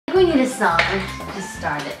We need a song to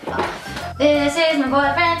start it off. This is my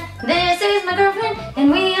boyfriend, this is my girlfriend,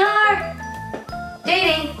 and we are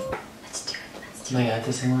dating. Let's do it, let's do it. Oh yeah,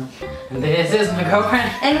 this one. This is my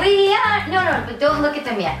girlfriend. And we are, no, but don't look at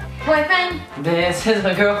them yet. Boyfriend. This is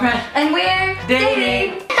my girlfriend. And we're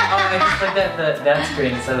dating. Oh, I just looked at the dance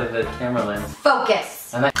screen instead of the camera lens.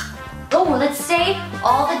 Focus. Oh, let's say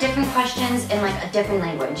all the different questions in like a different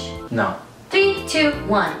language. No. 3, 2,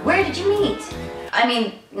 1. Where did you meet? I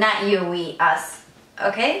mean, not you, we, us.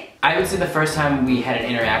 Okay? I would say the first time we had an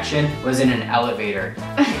interaction was in an elevator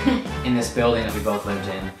in this building that we both lived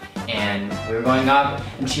in. And we were going up,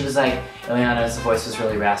 and she was like, Ileana's voice was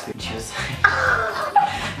really raspy. And she was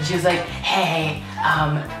like, hey,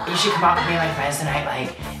 you should come out with me and my friends tonight.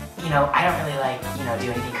 Like, you know, I don't really like, you know,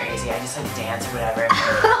 do anything crazy. I just like to dance or whatever.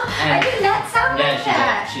 And I did not sound like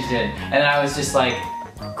that. Yeah, she did. And I was just like,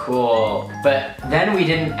 cool. But then we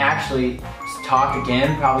didn't actually talk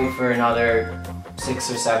again, probably for another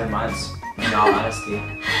 6 or 7 months, in all honesty.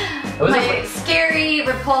 It was like scary,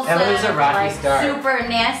 repulsive, it was a rocky like start. Super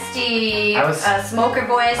nasty, smoker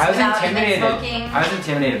voice. I was intimidated. I was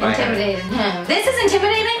intimidated by her. Him. This is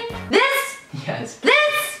intimidating? This? Yes.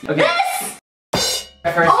 This? Okay. This?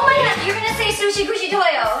 Oh my god, you're gonna say sushi kushi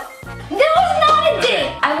toyo. That was not a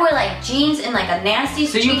date. I wore like jeans and like a nasty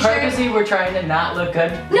t-shirt. So you purposely were trying to not look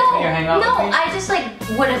good when you hang out with me? I just like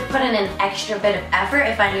would have put in an extra bit of effort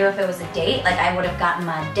if I knew if it was a date. Like I would have gotten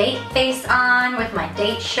my date face on with my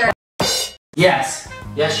date shirt. Yes.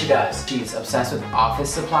 Yes, she does. She's obsessed with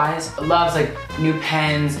office supplies. Loves like new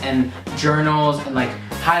pens and journals and like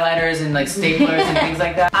highlighters and like staplers and things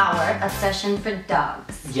like that. Our obsession for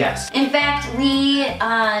dogs. Yes. In fact, we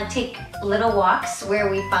take little walks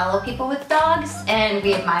where we follow people with dogs and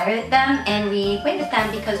we admire them and we wave at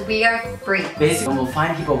them because we are free. Basically, we'll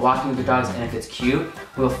find people walking with their dogs and if it's cute,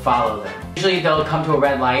 we'll follow them. Usually they'll come to a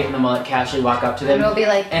red light and then we'll casually walk up to them. And we'll be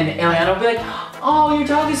like, and Ileana will be like, oh, your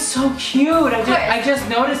dog is so cute. I just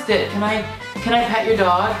noticed it. Can I pet your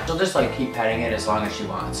dog? She'll just like keep petting it as long as she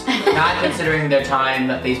wants. Not considering the time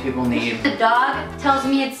that these people need. The dog tells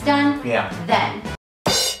me it's done. Yeah. Then.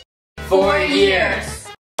 4 years.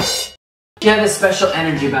 She had this special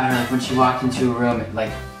energy about her, like when she walked into a room,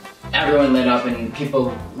 like everyone lit up and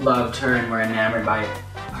people loved her and were enamored by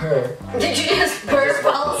her. Did you just burp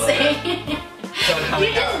while saying?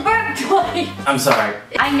 You just burped twice. I'm sorry.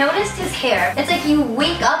 I noticed his hair. It's like you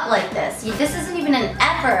wake up like this. This isn't even an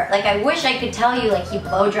effort. Like I wish I could tell you like he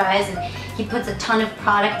blow dries and he puts a ton of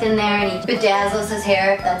product in there and he bedazzles his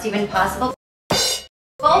hair if that's even possible.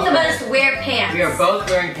 Both of us wear pants. We are both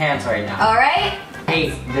wearing pants right now. Alright? I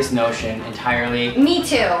hate this notion entirely. Me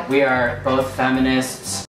too. We are both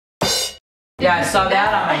feminists. Yeah, I saw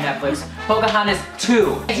that on my Netflix. Pocahontas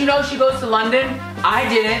 2. Did you know she goes to London? I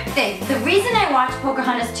didn't. The reason I watched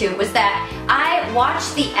Pocahontas 2 was that I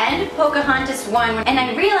watched the end of Pocahontas 1 and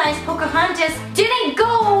I realized Pocahontas didn't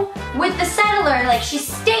go with the settler. Like she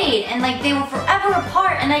stayed and like they were forever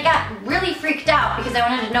apart and I got really freaked out because I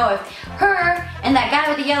wanted to know if her and that guy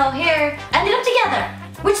with the yellow hair ended up together,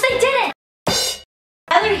 which they didn't.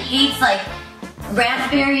 Tyler hates like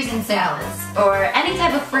raspberries in salads or any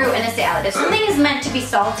type of fruit in a salad. If something is meant to be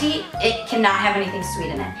salty, it cannot have anything sweet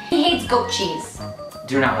in it. He hates goat cheese.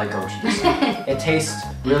 Do not like goat cheese. It tastes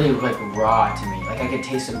really like raw to me. Like I could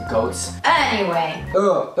taste some goats. Anyway.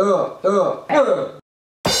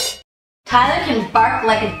 Tyler can bark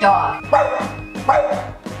like a dog.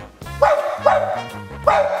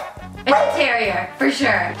 It's a terrier, for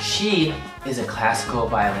sure. She is a classical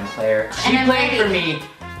violin player. She played for me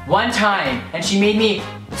one time and she made me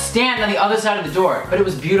stand on the other side of the door, but it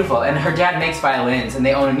was beautiful and her dad makes violins and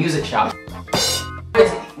they own a music shop. She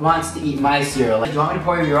wants to eat my cereal. Like, do you want me to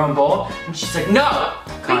pour you your own bowl? And she's like, no!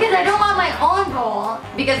 Because I don't want my own bowl,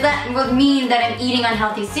 because that would mean that I'm eating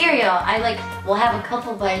unhealthy cereal. I like will have a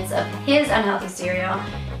couple bites of his unhealthy cereal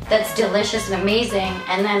that's delicious and amazing,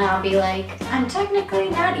 and then I'll be like, I'm technically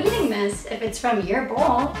not eating this if it's from your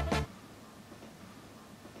bowl.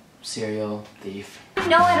 Cereal thief.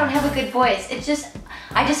 No, I don't have a good voice. It's just,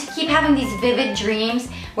 I just keep having these vivid dreams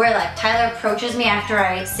where like Tyler approaches me after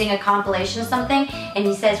I sing a compilation of something and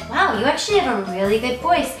he says, wow, you actually have a really good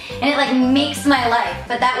voice. And it like makes my life,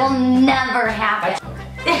 but that will never happen.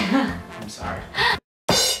 Okay. I'm sorry.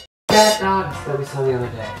 That dogs that we saw the other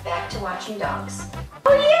day. Back to watching dogs.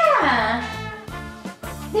 Oh yeah!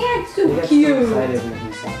 They are so cute. We get so excited when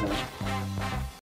we see them.